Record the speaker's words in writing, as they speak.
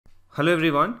Hello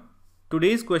everyone.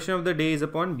 Today's question of the day is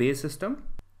upon base system.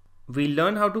 We'll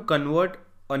learn how to convert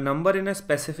a number in a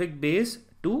specific base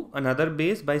to another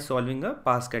base by solving a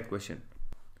passcat question.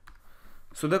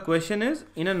 So the question is,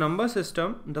 in a number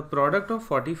system, the product of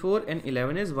 44 and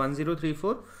 11 is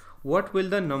 1034. What will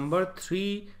the number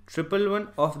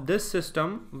 3111 of this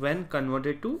system when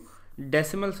converted to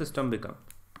decimal system become?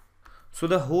 So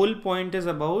the whole point is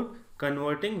about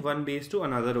converting one base to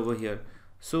another over here.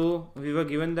 So we were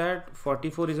given that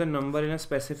 44 is a number in a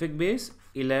specific base,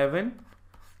 11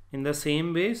 in the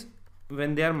same base.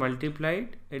 When they are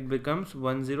multiplied, it becomes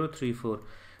 1034.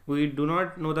 We do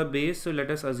not know the base, so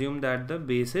let us assume that the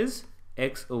base is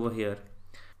x over here.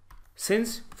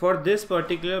 Since for this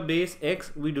particular base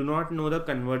x, we do not know the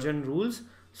conversion rules,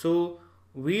 so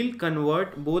we'll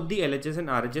convert both the LHS and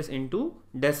RHS into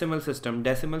decimal system.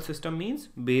 Decimal system means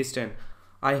base 10.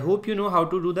 I hope you know how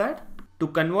to do that. To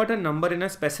convert a number in a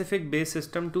specific base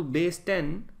system to base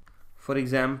 10, for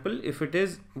example, if it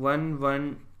is 1,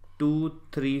 1, 2,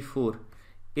 3, 4,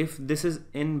 if this is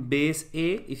in base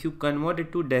A, if you convert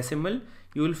it to decimal,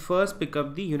 you will first pick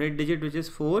up the unit digit, which is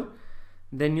 4,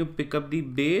 then you pick up the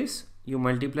base, you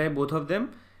multiply both of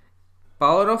them.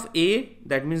 Power of A,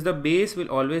 that means the base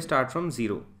will always start from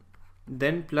 0.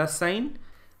 Then plus sign,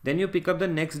 then you pick up the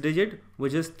next digit,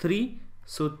 which is 3.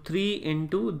 So 3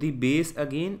 into the base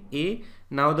again A.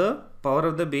 Now the power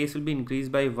of the base will be increased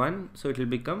by 1. So it will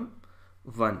become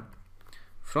 1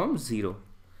 from 0.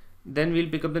 Then we'll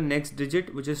pick up the next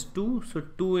digit, which is 2. So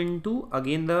 2 into,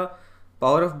 again the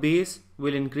power of base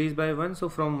will increase by 1. So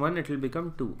from 1 it will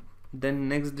become 2. Then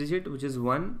next digit, which is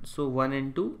 1. So 1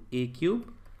 into A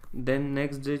cube. Then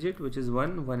next digit, which is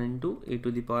 1 into A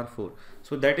to the power 4.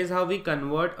 So that is how we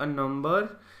convert a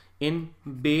number in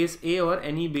base A or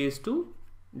any base to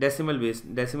decimal base.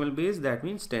 Decimal base, that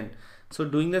means 10. So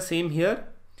doing the same here,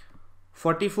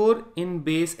 44 in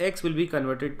base x will be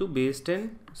converted to base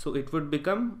 10. So it would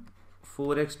become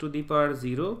 4x to the power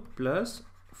 0 plus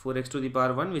 4x to the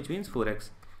power 1, which means 4x,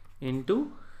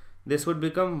 into this would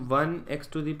become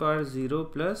 1x to the power 0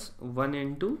 plus 1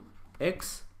 into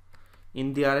x.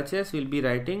 In the RHS we'll be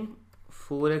writing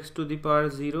 4x to the power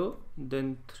 0,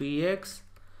 then 3x,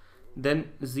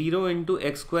 then 0 into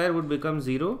x square would become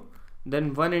 0,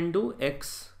 then 1 into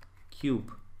x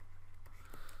cube.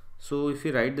 So if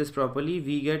you write this properly,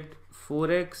 we get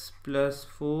 4x plus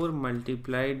 4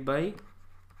 multiplied by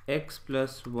x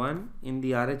plus 1. In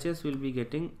the RHS we'll be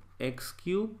getting x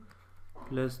cube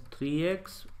plus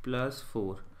 3x plus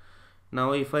 4.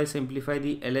 Now if I simplify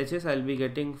the LHS, I'll be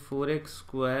getting 4x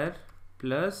square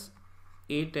plus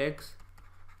 8x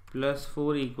plus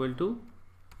 4 equal to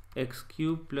x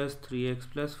cube plus 3x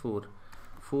plus 4.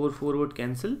 4 would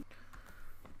cancel.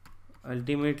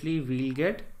 Ultimately we'll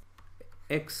get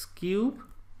x cube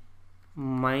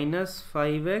minus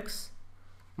 5x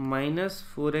minus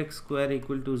 4x square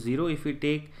equal to 0. If we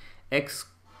take x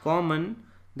common,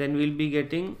 then we'll be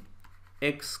getting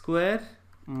x square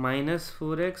minus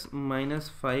 4x minus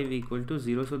 5 equal to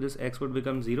 0. So this x would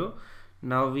become 0.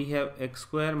 Now we have x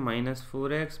square minus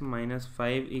 4x minus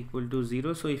 5 equal to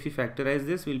 0. So if we factorize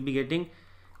this, we'll be getting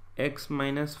x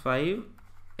minus 5,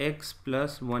 x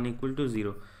plus 1 equal to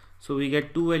 0. So we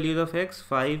get two values of x,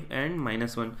 5 and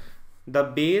minus 1. The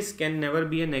base can never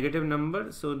be a negative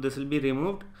number, so this will be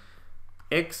removed.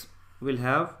 X will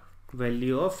have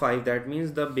value of 5, that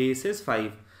means the base is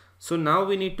 5. So now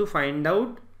we need to find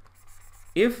out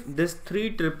if this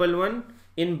 3111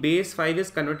 in base 5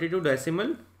 is converted to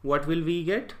decimal, what will we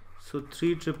get? So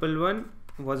 3111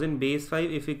 was in base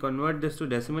 5. If we convert this to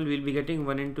decimal, we'll be getting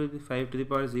 1 into the 5 to the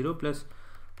power 0 plus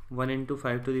 1 into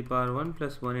 5 to the power 1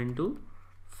 plus 1 into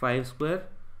 5 square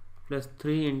plus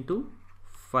 3 into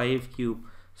 5 cube.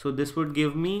 So this would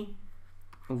give me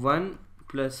 1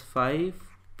 plus 5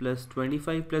 plus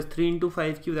 25 plus 3 into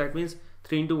 5 cube, that means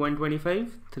 3 into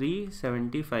 125,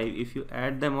 375. If you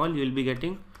add them all, you will be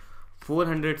getting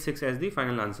 406 as the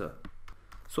final answer.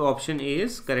 So option A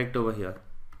is correct over here.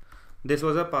 This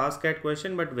was a passcat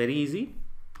question, but very easy.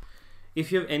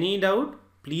 If you have any doubt,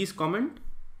 please comment.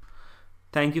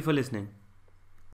 Thank you for listening.